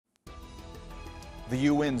The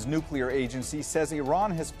UN's nuclear agency says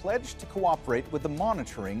Iran has pledged to cooperate with the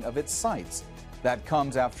monitoring of its sites. That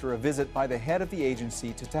comes after a visit by the head of the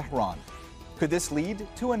agency to Tehran. Could this lead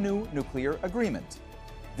to a new nuclear agreement?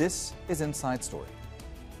 This is Inside Story.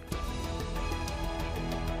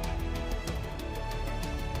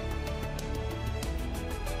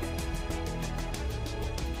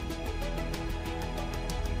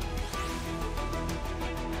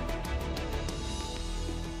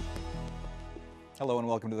 Hello and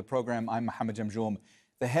welcome to the program. I'm Mohammed Jamjoom.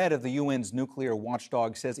 The head of the UN's nuclear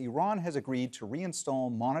watchdog says Iran has agreed to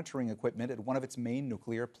reinstall monitoring equipment at one of its main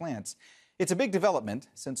nuclear plants. It's a big development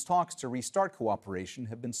since talks to restart cooperation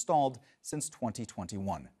have been stalled since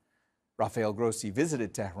 2021. Rafeal Grossi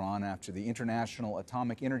visited Tehran after the International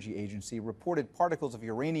Atomic Energy Agency reported particles of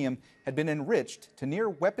uranium had been enriched to near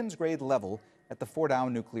weapons-grade level at the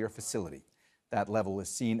Fordow nuclear facility. That level is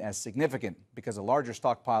seen as significant because a larger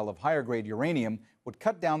stockpile of higher-grade uranium would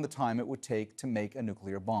cut down the time it would take to make a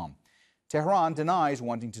nuclear bomb. Tehran denies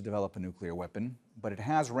wanting to develop a nuclear weapon, but it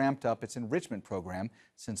has ramped up its enrichment program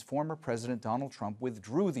since former President Donald Trump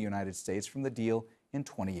withdrew the United States from the deal in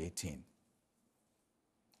 2018.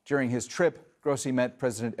 During his trip, Grossi met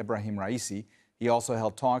President Ebrahim Raisi. He also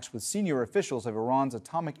held talks with senior officials of Iran's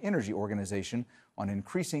Atomic Energy Organization on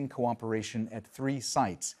increasing cooperation at 3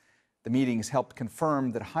 sites. The meetings helped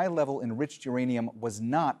confirm that high-level enriched uranium was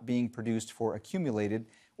not being produced for accumulated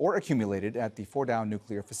at the Fordow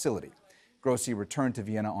nuclear facility. Grossi returned to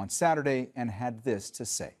Vienna on Saturday and had this to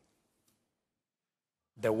say.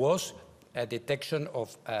 There was a detection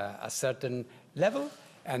of a certain level,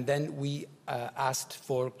 and then we asked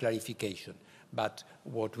for clarification. But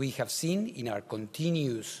what we have seen in our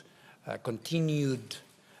continued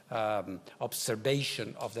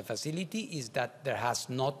observation of the facility is that there has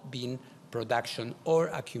not been production or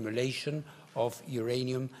accumulation of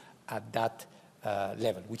uranium at that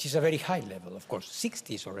level, which is a very high level. Of course,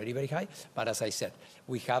 60 is already very high, but as I said,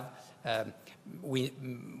 we have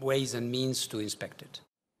ways and means to inspect it.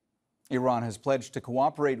 Iran has pledged to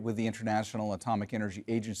cooperate with the International Atomic Energy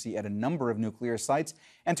Agency at a number of nuclear sites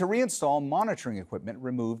and to reinstall monitoring equipment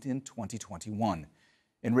removed in 2021.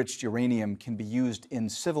 Enriched uranium can be used in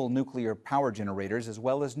civil nuclear power generators as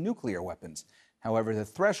well as nuclear weapons. However, the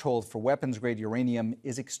threshold for weapons-grade uranium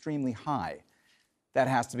is extremely high. That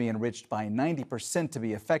has to be enriched by 90% to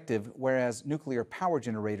be effective, whereas nuclear power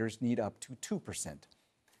generators need up to 2%.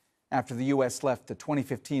 After the U.S. left the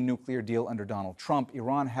 2015 nuclear deal under Donald Trump,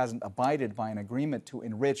 Iran hasn't abided by an agreement to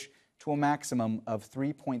enrich to a maximum of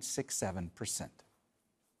 3.67%.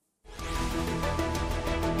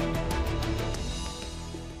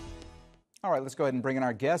 All right, let's go ahead and bring in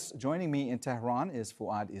our guests. Joining me in Tehran is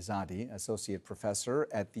Fouad Izadi, Associate Professor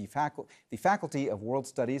at the Faculty of World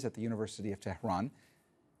Studies at the University of Tehran.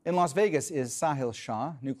 In Las Vegas is Sahil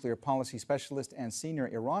Shah, Nuclear Policy Specialist and Senior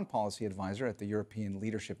Iran Policy Advisor at the European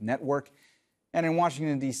Leadership Network. And in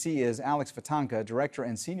Washington, D.C. is Alex Vatanka, Director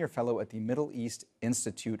and Senior Fellow at the Middle East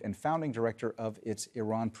Institute and Founding Director of its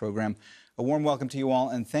Iran program. A warm welcome to you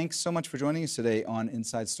all, and thanks so much for joining us today on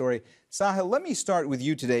Inside Story. Sahil, let me start with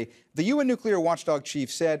you today. The UN nuclear watchdog chief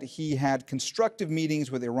said he had constructive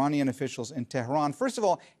meetings with Iranian officials in Tehran. First of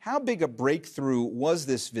all, how big a breakthrough was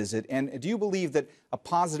this visit, and do you believe that a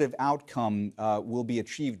positive outcome will be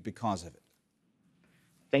achieved because of it?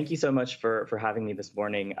 Thank you so much for having me this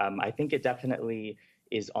morning. I think it definitely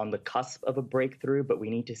is on the cusp of a breakthrough, but we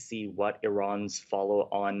need to see what Iran's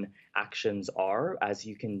follow-on actions are. As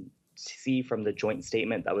you can see from the joint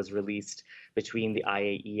statement that was released between the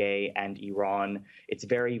IAEA and Iran, it's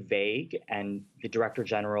very vague, and the Director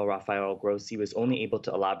General, Rafeal Grossi, was only able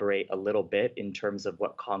to elaborate a little bit in terms of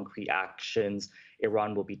what concrete actions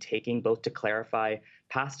Iran will be taking, both to clarify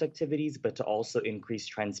past activities, but to also increase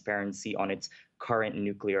transparency on its current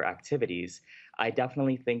nuclear activities. I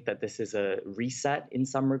definitely think that this is a reset in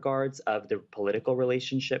some regards of the political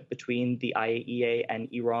relationship between the IAEA and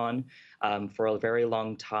Iran. For a very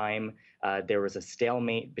long time, there was a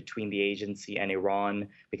stalemate between the agency and Iran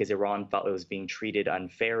because Iran felt it was being treated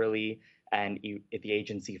unfairly, and the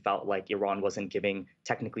agency felt like Iran wasn't giving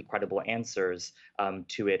technically credible answers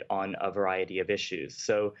to it on a variety of issues.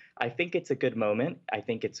 So I think it's a good moment. I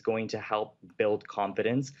think it's going to help build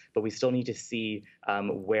confidence, but we still need to see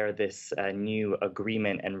where this new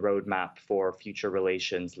agreement and roadmap for future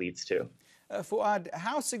relations leads to. Fouad,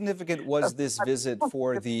 how significant was this visit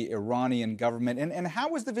for the Iranian government, and how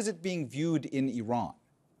was the visit being viewed in Iran?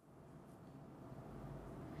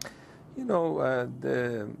 You know,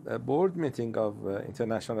 the board meeting of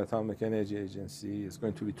International Atomic Energy Agency is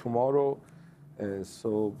going to be tomorrow.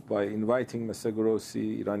 So by inviting Mr.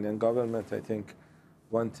 Grossi, Iranian government, I think,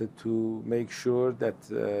 wanted to make sure that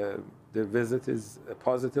the visit is a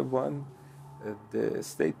positive one. The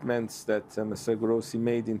statements that Mr. Grossi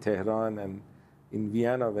made in Tehran and in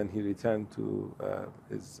Vienna when he returned to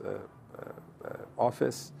his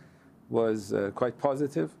office was quite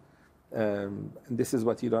positive. And this is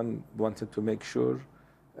what Iran wanted to make sure.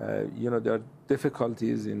 There are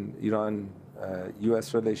difficulties in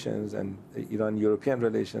Iran-US relations, and Iran-European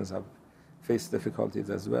relations have faced difficulties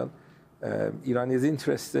as well. Iran is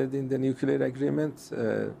interested in the nuclear agreement.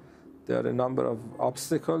 There are a number of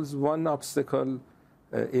obstacles. One obstacle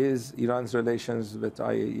is Iran's relations with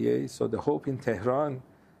IAEA. So the hope in Tehran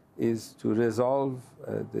is to resolve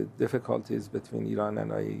the difficulties between Iran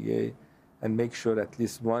and IAEA and make sure at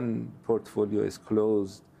least one portfolio is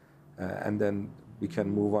closed, and then we can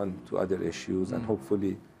move on to other issues, and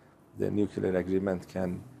hopefully the nuclear agreement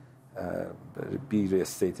can be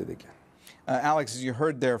reinstated again. Alex, as you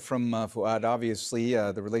heard there from Fouad, obviously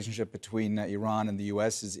the relationship between Iran and the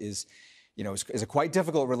U.S. is a quite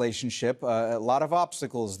difficult relationship. A lot of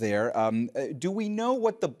obstacles there. Do we know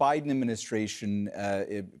what the Biden administration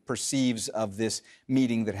perceives of this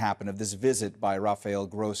meeting that happened, of this visit by Rafeal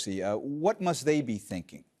Grossi? What must they be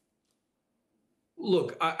thinking?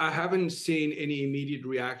 Look, I haven't seen any immediate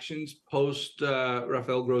reactions post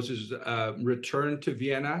Rafeal Grossi's return to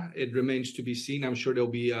Vienna. It remains to be seen. I'm sure there'll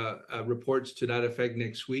be reports to that effect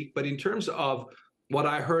next week. But in terms of what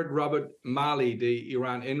I heard Robert Malley, the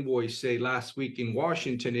Iran envoy, say last week in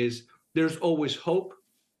Washington is there's always hope.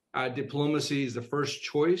 Diplomacy is the first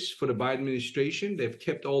choice for the Biden administration. They've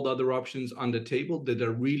kept all the other options on the table, that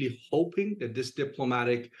they're really hoping that this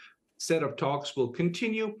diplomatic set of talks will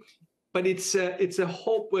continue. But it's a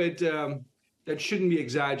hope that shouldn't be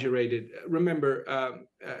exaggerated. Remember,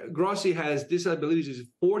 Grossi has this, I believe, is his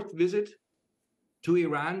fourth visit to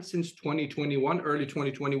Iran since 2021, early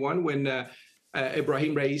 2021, when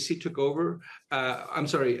Ibrahim Raisi took over.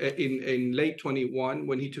 In late 21,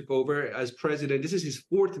 when he took over as president. This is his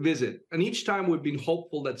fourth visit. And each time we've been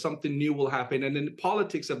hopeful that something new will happen. And then the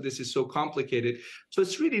politics of this is so complicated. So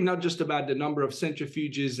it's really not just about the number of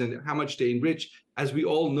centrifuges and how much they enrich. As we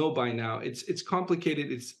all know by now, it's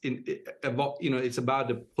complicated. It's about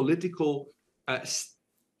the political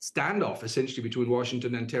standoff, essentially, between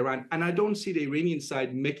Washington and Tehran. And I don't see the Iranian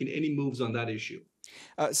side making any moves on that issue.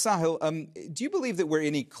 Sahil, do you believe that we're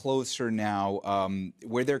any closer now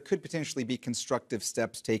where there could potentially be constructive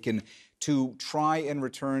steps taken to try and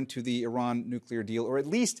return to the Iran nuclear deal, or at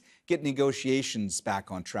least get negotiations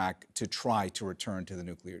back on track to try to return to the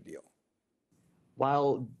nuclear deal?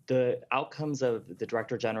 While the outcomes of the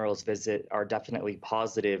Director General's visit are definitely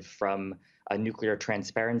positive from a nuclear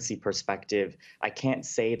transparency perspective, I can't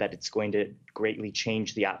say that it's going to greatly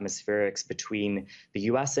change the atmospherics between the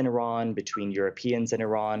U.S. and Iran, between Europeans and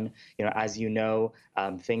Iran. As you know,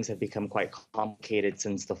 things have become quite complicated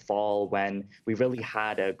since the fall, when we really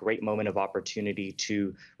had a great moment of opportunity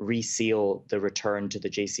to reseal the return to the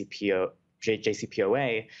JCPOA.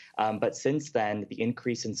 But since then, the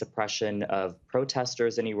increase in suppression of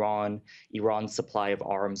protesters in Iran, Iran's supply of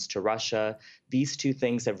arms to Russia, these two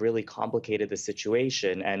things have really complicated the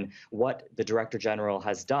situation. And what the Director General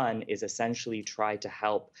has done is essentially try to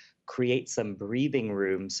help create some breathing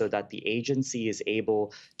room so that the agency is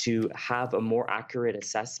able to have a more accurate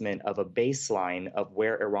assessment of a baseline of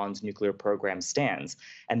where Iran's nuclear program stands.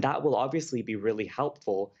 And that will obviously be really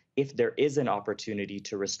helpful if there is an opportunity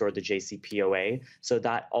to restore the JCPOA, so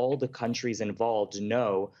that all the countries involved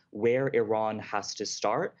know where Iran has to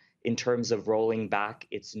start in terms of rolling back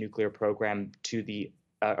its nuclear program to the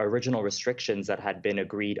original restrictions that had been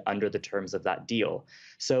agreed under the terms of that deal.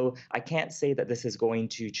 So I can't say that this is going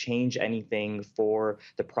to change anything for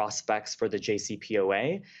the prospects for the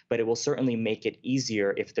JCPOA, but it will certainly make it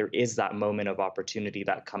easier if there is that moment of opportunity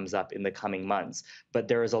that comes up in the coming months. But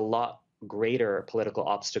there is a lot greater political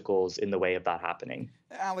obstacles in the way of that happening.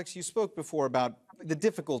 Alex, you spoke before about the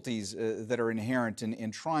difficulties that are inherent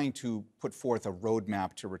in trying to put forth a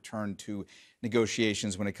roadmap to return to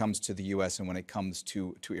negotiations when it comes to the U.S. and when it comes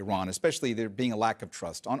to Iran, especially there being a lack of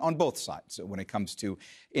trust on both sides when it comes to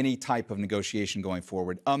any type of negotiation going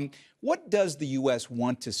forward. What does the U.S.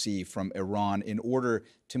 want to see from Iran in order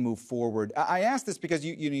to move forward? I ask this because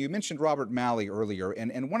you mentioned Robert Malley earlier,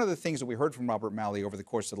 and one of the things that we heard from Robert Malley over the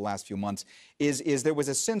course of the last few months is there was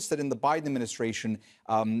a sense that in the Biden administration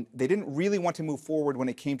they didn't really want to move forward when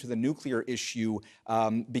it came to the nuclear issue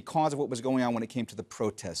because of what was going on when it came to the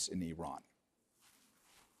protests in Iran.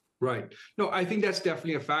 Right. No, I think that's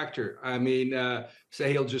definitely a factor. I mean,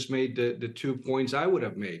 Sahil just made the 2 points I would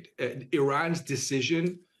have made. Iran's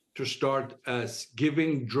decision to start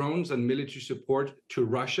giving drones and military support to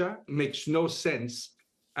Russia makes no sense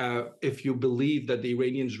if you believe that the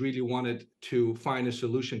Iranians really wanted to find a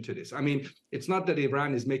solution to this. I mean, it's not that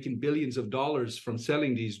Iran is making billions of dollars from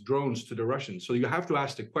selling these drones to the Russians. So you have to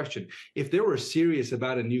ask the question, if they were serious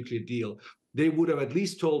about a nuclear deal, they would have at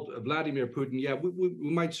least told Vladimir Putin, yeah, we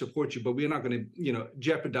might support you, but we're not going to,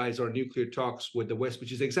 jeopardize our nuclear talks with the West,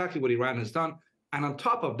 which is exactly what Iran has done. And on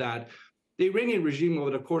top of that, the Iranian regime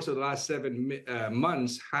over the course of the last 7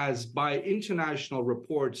 months has, by international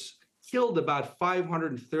reports, killed about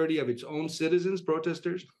 530 of its own citizens,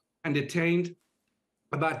 protesters, and detained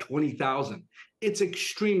about 20,000. It's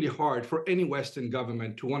extremely hard for any Western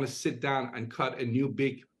government to want to sit down and cut a new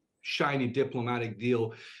big, shiny diplomatic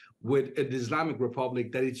deal with the Islamic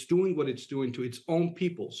Republic that it's doing what it's doing to its own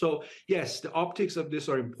people. So yes, the optics of this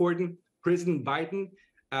are important. President Biden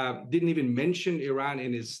didn't even mention Iran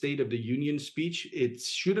in his State of the Union speech. It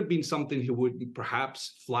should have been something he would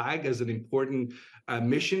perhaps flag as an important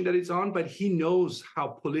mission that it's on, but he knows how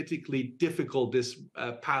politically difficult this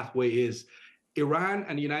pathway is. Iran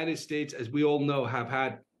and the United States, as we all know, have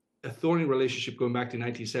had a thorny relationship going back to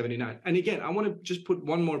 1979. And again, I want to just put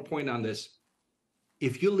one more point on this.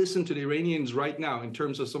 If you listen to the Iranians right now, in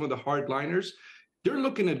terms of some of the hardliners, they're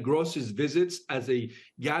looking at Grossi's visits as a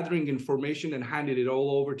gathering information and handing it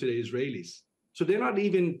all over to the Israelis. So they're not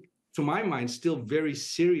even, to my mind, still very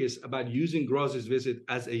serious about using Grossi's visit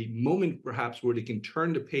as a moment, perhaps, where they can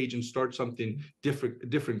turn the page and start something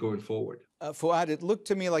different going forward. Fouad, it looked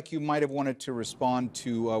to me like you might have wanted to respond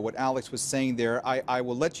to what Alex was saying there. I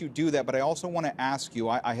will let you do that, but I also want to ask you,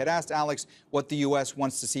 I had asked Alex what the U.S.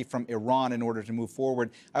 wants to see from Iran in order to move forward.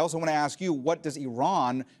 I also want to ask you, what does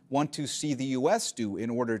Iran want to see the U.S. do in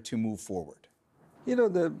order to move forward?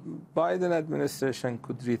 The Biden administration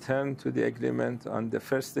could return to the agreement on the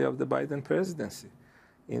first day of the Biden presidency.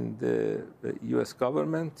 In the U.S.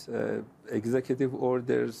 government, executive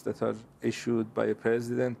orders that are issued by a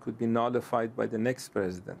president could be nullified by the next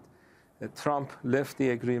president. Trump left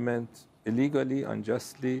the agreement illegally,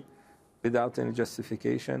 unjustly, without any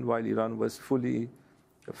justification, while Iran was fully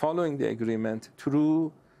following the agreement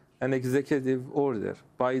through an executive order.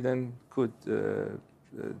 Biden could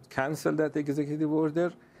cancel that executive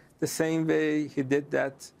order the same way he did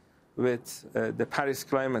that with the Paris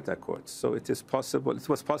Climate Accords. So it was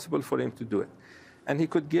possible for him to do it. And he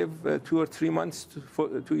could give 2 or 3 months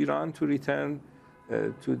to Iran to return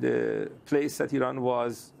to the place that Iran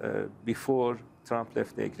was before Trump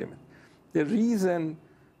left the agreement. The reason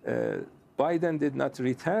Biden did not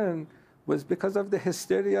return was because of the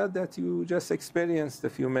hysteria that you just experienced a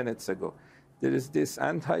few minutes ago. There is this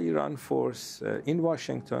anti-Iran force in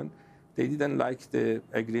Washington. They didn't like the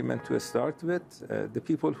agreement to start with. The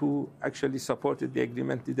people who actually supported the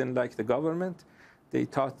agreement didn't like the government. They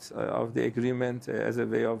thought of the agreement as a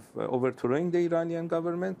way of overthrowing the Iranian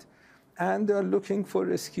government. And they are looking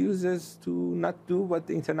for excuses to not do what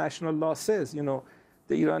the international law says.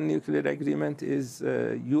 The Iran nuclear agreement is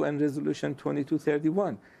UN Resolution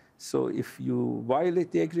 2231. So if you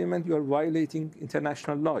violate the agreement, you are violating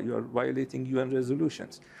international law. You are violating UN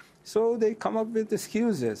resolutions. So they come up with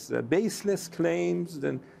excuses, baseless claims,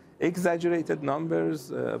 and exaggerated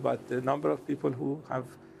numbers about the number of people who have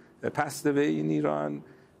passed away in Iran,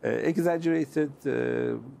 exaggerated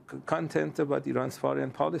content about Iran's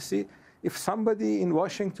foreign policy. If somebody in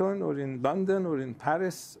Washington or in London or in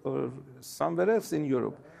Paris or somewhere else in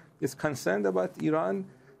Europe is concerned about Iran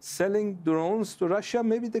selling drones to Russia,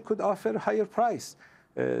 maybe they could offer a higher price.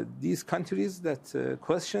 These countries that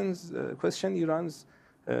question Iran's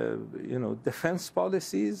defense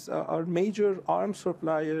policies are major arms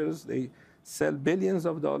suppliers. They sell billions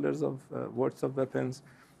of dollars of worth of weapons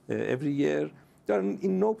every year. They are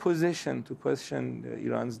in no position to question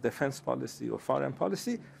Iran's defense policy or foreign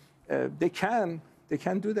policy. They can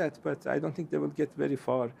do that, but I don't think they will get very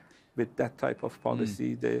far with that type of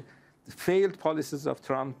policy. The failed policies of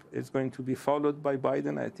Trump is going to be followed by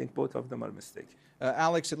Biden. I think both of them are mistaken.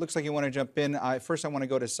 Alex, it looks like you want to jump in. First, I want to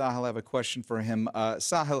go to Sahil. I have a question for him.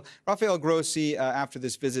 Sahil, Rafeal Grossi, after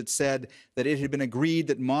this visit, said that it had been agreed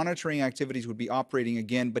that monitoring activities would be operating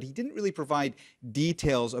again, but he didn't really provide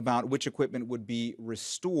details about which equipment would be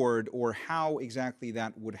restored or how exactly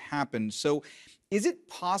that would happen. So is it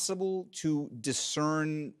possible to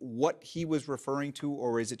discern what he was referring to,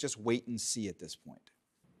 or is it just wait and see at this point?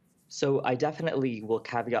 So I definitely will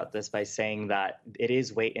caveat this by saying that it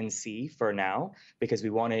is wait and see for now, because we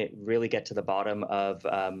want to really get to the bottom of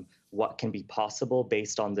what can be possible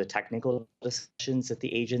based on the technical discussions that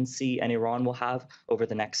the agency and Iran will have over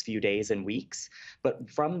the next few days and weeks. But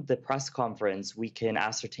from the press conference, we can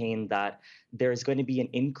ascertain that there's going to be an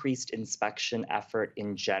increased inspection effort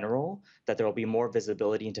in general, that there will be more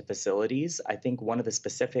visibility into facilities. I think one of the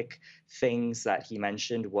specific things that he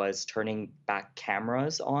mentioned was turning back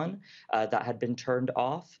cameras on that had been turned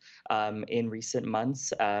off in recent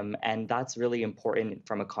months. And that's really important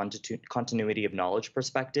from a continuity of knowledge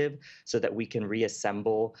perspective, so that we can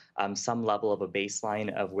reassemble some level of a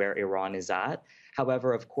baseline of where Iran is at.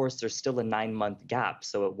 However, of course, there's still a 9-month gap.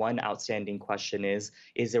 So one outstanding question is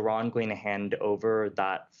Iran going to hand over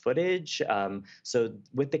that footage? So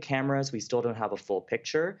with the cameras, we still don't have a full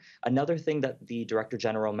picture. Another thing that the Director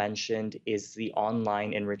General mentioned is the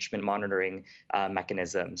online enrichment monitoring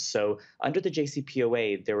mechanism. So under the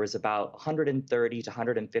JCPOA, there was about 130 to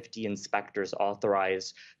 150 inspectors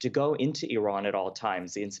authorized to go into Iran at all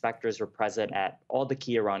times. The inspectors were present at all the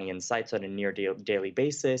key Iranian sites on a near daily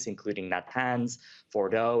basis, including Natanz,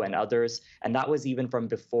 Fordow, and others. And that was even from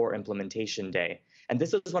before implementation day. And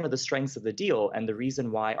this was one of the strengths of the deal, and the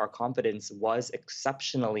reason why our confidence was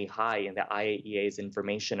exceptionally high in the IAEA's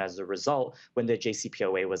information as a result when the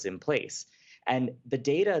JCPOA was in place. And the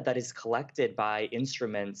data that is collected by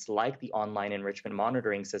instruments like the online enrichment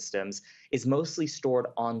monitoring systems is mostly stored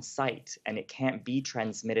on site, and it can't be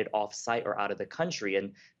transmitted off site or out of the country.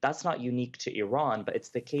 And that's not unique to Iran, but it's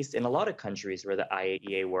the case in a lot of countries where the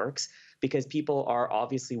IAEA works, because people are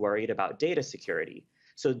obviously worried about data security.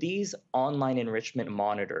 So these online enrichment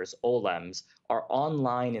monitors, OLEMs, are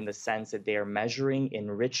online in the sense that they are measuring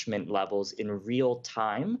enrichment levels in real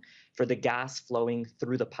time for the gas flowing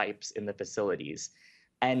through the pipes in the facilities.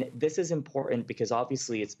 And this is important because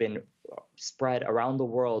obviously it's been spread around the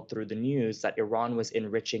world through the news that Iran was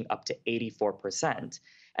enriching up to 84%.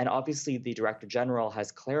 And obviously the Director General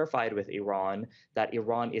has clarified with Iran that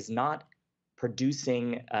Iran is not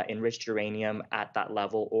producing enriched uranium at that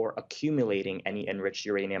level or accumulating any enriched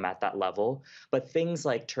uranium at that level. But things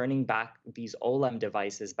like turning back these OLEM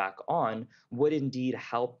devices back on would indeed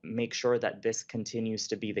help make sure that this continues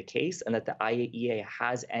to be the case, and that the IAEA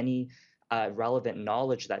has any relevant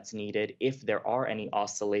knowledge that's needed if there are any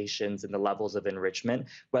oscillations in the levels of enrichment,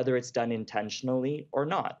 whether it's done intentionally or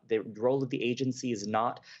not. The role of the agency is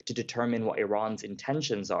not to determine what Iran's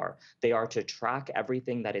intentions are. They are to track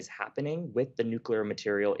everything that is happening with the nuclear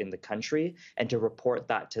material in the country and to report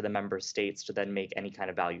that to the member states to then make any kind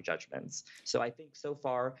of value judgments. So I think so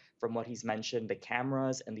far from what he's mentioned, the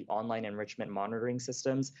cameras and the online enrichment monitoring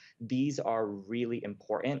systems, these are really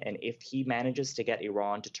important. And if he manages to get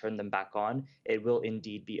Iran to turn them back on, it will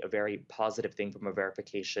indeed be a very positive thing from a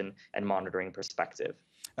verification and monitoring perspective.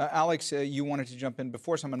 Alex, you wanted to jump in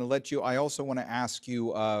before, so I'm going to let you. I also want to ask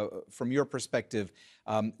you, from your perspective,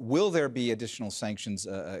 will there be additional sanctions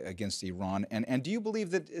against Iran? And do you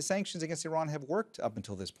believe that sanctions against Iran have worked up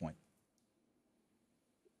until this point?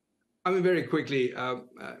 I mean, very quickly,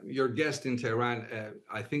 your guest in Tehran,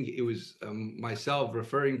 I think it was myself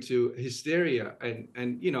referring to hysteria,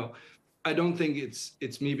 and you know, I don't think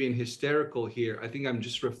it's me being hysterical here. I think I'm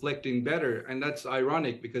just reflecting better. And that's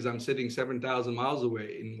ironic because I'm sitting 7,000 miles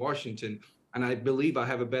away in Washington. And I believe I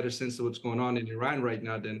have a better sense of what's going on in Iran right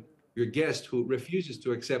now than your guest, who refuses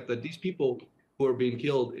to accept that these people who are being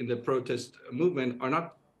killed in the protest movement are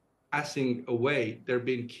not passing away. They're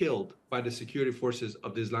being killed by the security forces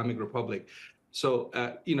of the Islamic Republic. So,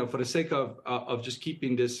 you know, for the sake of just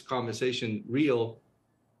keeping this conversation real,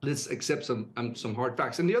 let's accept some hard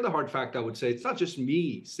facts. And the other hard fact I would say, it's not just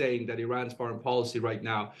me saying that Iran's foreign policy right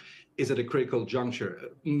now is at a critical juncture.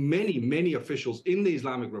 Many officials in the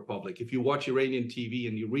Islamic Republic, if you watch Iranian TV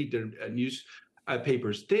and you read their news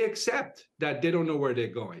papers, they accept that they don't know where they're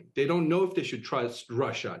going. They don't know if they should trust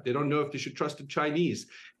Russia. They don't know if they should trust the Chinese.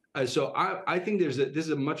 So I think this is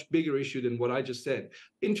a much bigger issue than what I just said.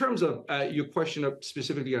 In terms of your question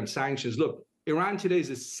specifically on sanctions, look, Iran today is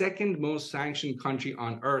the second most sanctioned country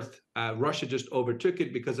on earth. Russia just overtook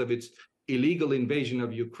it because of its illegal invasion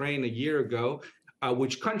of Ukraine a year ago,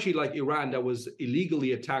 which country like Iran that was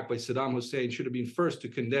illegally attacked by Saddam Hussein should have been first to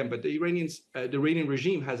condemn, but the Iranian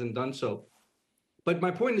regime hasn't done so. But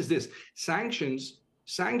my point is this: sanctions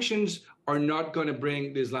are not going to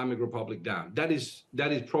bring the Islamic Republic down. That is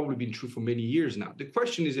probably been true for many years now. The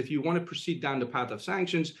question is, if you want to proceed down the path of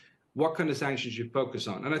sanctions, what kind of sanctions you focus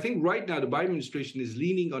on? And I think right now the Biden administration is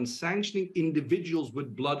leaning on sanctioning individuals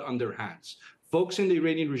with blood on their hands, folks in the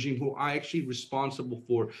Iranian regime who are actually responsible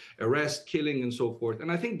for arrest, killing, and so forth. And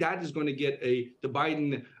I think that is going to get the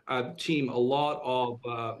Biden team a lot of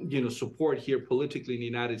support here politically in the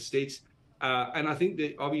United States. And I think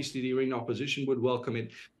that obviously the Iranian opposition would welcome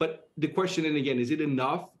it. But the question, and again, is it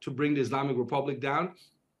enough to bring the Islamic Republic down?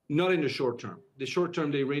 Not in the short term. The short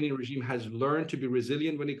term, the Iranian regime has learned to be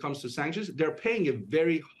resilient when it comes to sanctions. They're paying a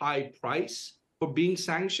very high price for being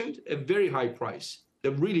sanctioned, a very high price.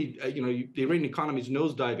 They're really, the Iranian economy is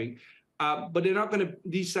nosediving. But they're not going to,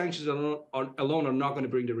 these sanctions alone are not going to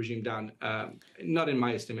bring the regime down, not in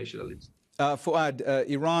my estimation at least. Fouad,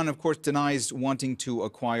 Iran, of course, denies wanting to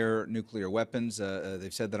acquire nuclear weapons.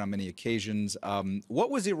 They've said that on many occasions. What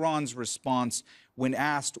was Iran's response when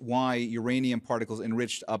asked why uranium particles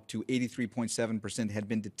enriched up to 83.7% had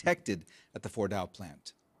been detected at the Fordow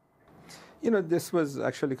plant? This was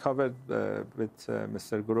actually covered with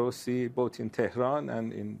Mr. Grossi, both in Tehran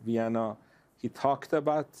and in Vienna. He talked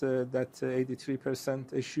about that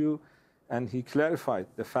 83% issue, and he clarified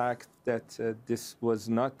the fact that this was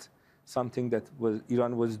not something that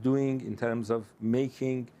Iran was doing in terms of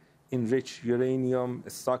making enriched uranium,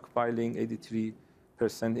 stockpiling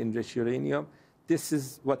 83% enriched uranium. This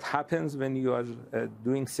is what happens when you are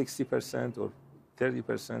doing 60% or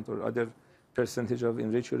 30% or other percentage of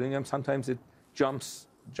enriched uranium. Sometimes it jumps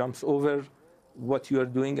over what you are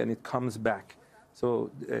doing and it comes back.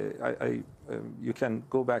 So you can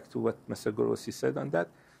go back to what Mr. Grossi said on that.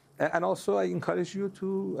 And also I encourage you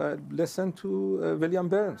to listen to William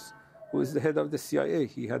Burns, who is the head of the CIA.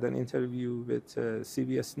 He had an interview with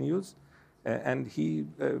CBS News, and he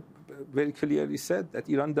very clearly said that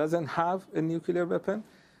Iran doesn't have a nuclear weapon,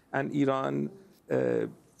 and Iran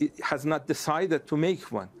has not decided to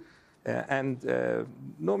make one. And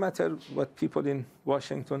no matter what people in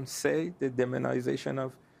Washington say, the demonization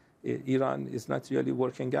of Iran is not really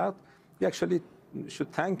working out. We actually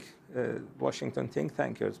should thank Washington think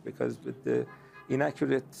tankers, because with the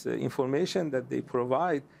inaccurate information that they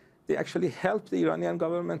provide, they actually help the Iranian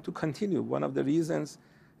government to continue. One of the reasons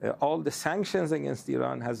all the sanctions against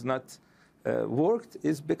Iran has not worked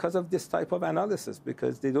is because of this type of analysis,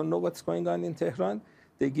 because they don't know what's going on in Tehran.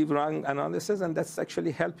 They give wrong analysis, and that's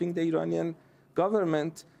actually helping the Iranian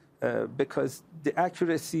government because the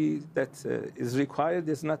accuracy that is required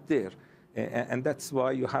is not there. And that's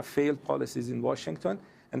why you have failed policies in Washington,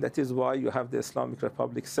 and that is why you have the Islamic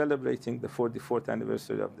Republic celebrating the 44th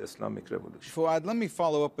anniversary of the Islamic Revolution. Fouad, let me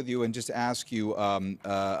follow up with you and just ask you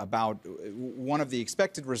about one of the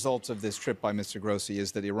expected results of this trip by Mr. Grossi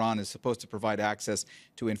is that Iran is supposed to provide access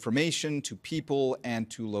to information, to people, and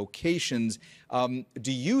to locations.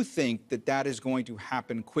 Do you think that that is going to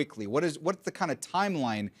happen quickly? What's the kind of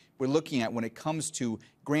timeline we're looking at when it comes to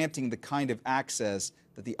granting the kind of access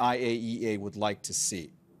that the IAEA would like to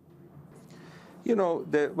see?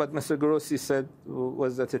 What Mr. Grossi said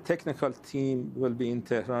was that a technical team will be in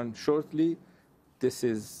Tehran shortly. This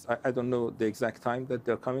is, I don't know the exact time that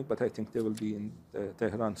they're coming, but I think they will be in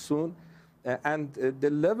Tehran soon. And the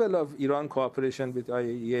level of Iran cooperation with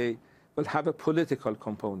IAEA will have a political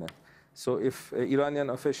component. So if Iranian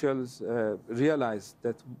officials realize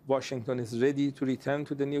that Washington is ready to return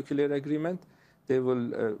to the nuclear agreement, they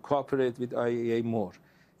will cooperate with IAEA more.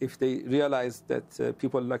 If they realize that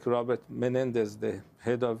people like Robert Menendez, the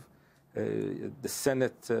head of the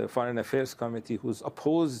Senate Foreign Affairs Committee,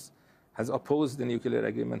 has opposed the nuclear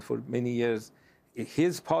agreement for many years,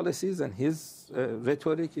 his policies and his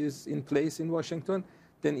rhetoric is in place in Washington,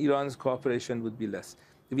 then Iran's cooperation would be less.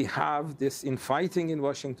 We have this infighting in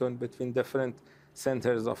Washington between different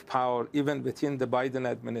centers of power, even within the Biden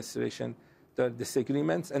administration, there are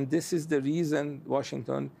disagreements, and this is the reason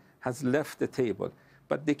Washington has left the table.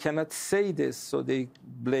 But they cannot say this, so they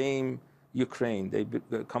blame Ukraine. They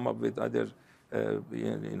come up with other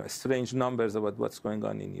strange numbers about what's going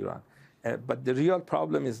on in Iran. But the real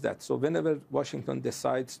problem is that. So whenever Washington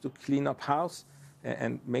decides to clean up house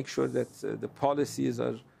and make sure that the policies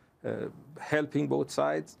are helping both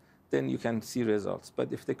sides, then you can see results.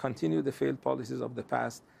 But if they continue the failed policies of the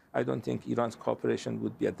past, I don't think Iran's cooperation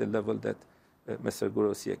would be at the level that Mr.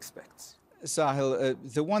 Grossi expects. Sahil,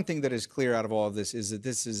 the one thing that is clear out of all of this is that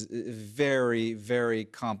this is a very, very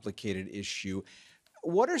complicated issue.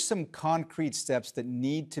 What are some concrete steps that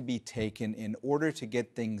need to be taken in order to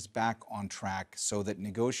get things back on track so that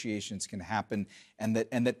negotiations can happen and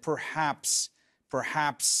that perhaps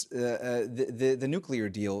the nuclear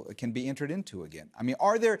deal can be entered into again? I mean,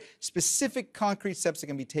 are there specific concrete steps that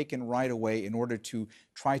can be taken right away in order to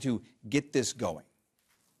try to get this going?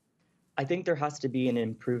 I think there has to be an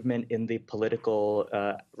improvement in the political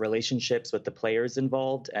relationships with the players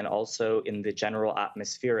involved and also in the general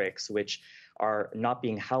atmospherics, which are not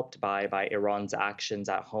being helped by Iran's actions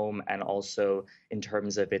at home and also in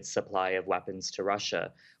terms of its supply of weapons to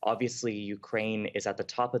Russia. Obviously, Ukraine is at the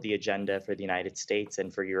top of the agenda for the United States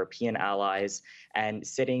and for European allies, and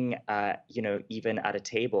sitting, even at a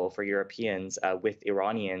table for Europeans with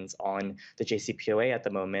Iranians on the JCPOA at the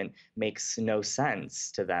moment makes no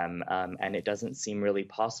sense to them, and it doesn't seem really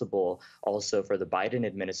possible also for the Biden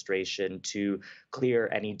administration to clear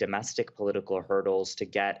any domestic political hurdles to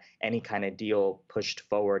get any kind of deal pushed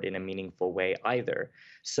forward in a meaningful way either.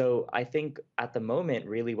 So I think at the moment,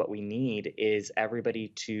 really what we need is everybody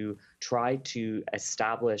to try to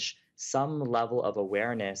establish some level of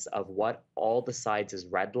awareness of what all the sides'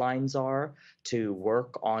 red lines are, to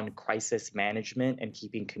work on crisis management and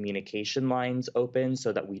keeping communication lines open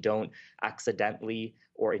so that we don't accidentally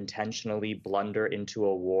or intentionally blunder into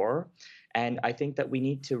a war. And I think that we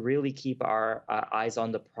need to really keep our eyes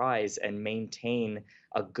on the prize and maintain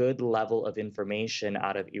a good level of information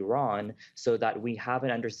out of Iran so that we have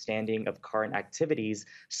an understanding of current activities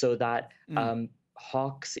so that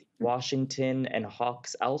hawks Washington and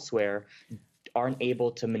hawks elsewhere aren't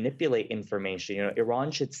able to manipulate information.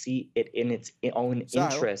 Iran should see it in its own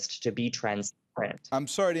interest to be transparent. I'm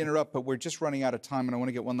sorry to interrupt, but we're just running out of time, and I want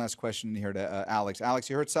to get one last question in here to Alex. Alex,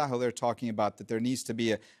 you heard Sahil there talking about that there needs to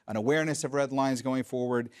be an awareness of red lines going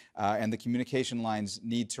forward, and the communication lines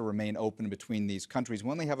need to remain open between these countries.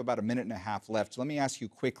 We only have about a minute and a half left. So let me ask you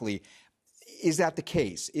quickly, is that the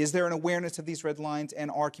case? Is there an awareness of these red lines, and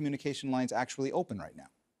are communication lines actually open right now?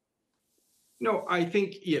 No, I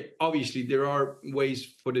think, obviously there are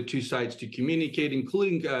ways for the two sides to communicate,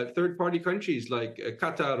 including third-party countries like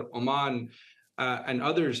Qatar, Oman, and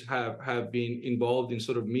others have been involved in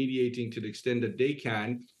sort of mediating to the extent that they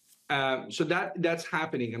can. So that's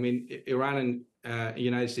happening. I mean, Iran and the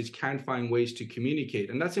United States can find ways to communicate,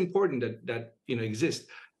 and that's important that exist.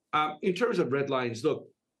 In terms of red lines, look,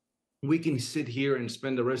 we can sit here and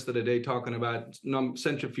spend the rest of the day talking about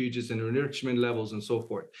centrifuges and enrichment levels and so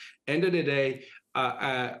forth. End of the day,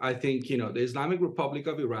 I think, the Islamic Republic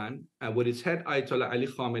of Iran, with its head Ayatollah Ali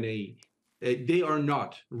Khamenei, they are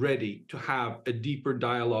not ready to have a deeper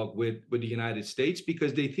dialogue with the United States,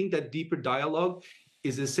 because they think that deeper dialogue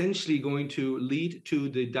is essentially going to lead to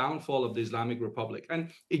the downfall of the Islamic Republic. And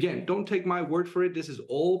again, don't take my word for it. This is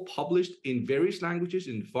all published in various languages,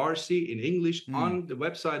 in Farsi, in English, on the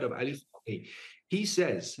website of Ali Khamenei. He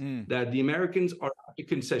says that the Americans are after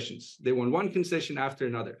concessions. They want one concession after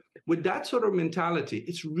another. With that sort of mentality,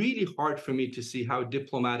 it's really hard for me to see how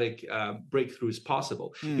diplomatic breakthrough is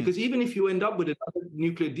possible. Because even if you end up with another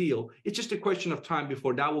nuclear deal, it's just a question of time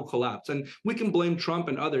before that will collapse. And we can blame Trump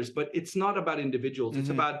and others, but it's not about individuals. It's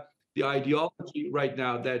about the ideology right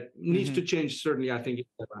now that needs to change, certainly, I think, in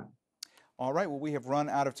Iran. All right, well, we have run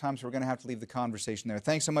out of time, so we're going to have to leave the conversation there.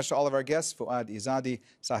 Thanks so much to all of our guests, Fouad Izadi,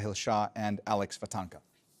 Sahil Shah, and Alex Vatanka.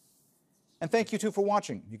 And thank you, too, for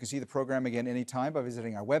watching. You can see the program again anytime by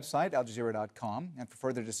visiting our website, aljazeera.com. And for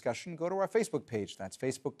further discussion, go to our Facebook page. That's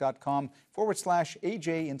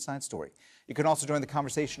facebook.com/AJ Inside Story. You can also join the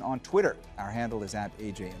conversation on Twitter. Our handle is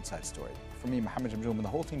 @AJ Inside Story. For me, Mohammed Jamjoom, and the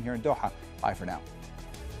whole team here in Doha, bye for now.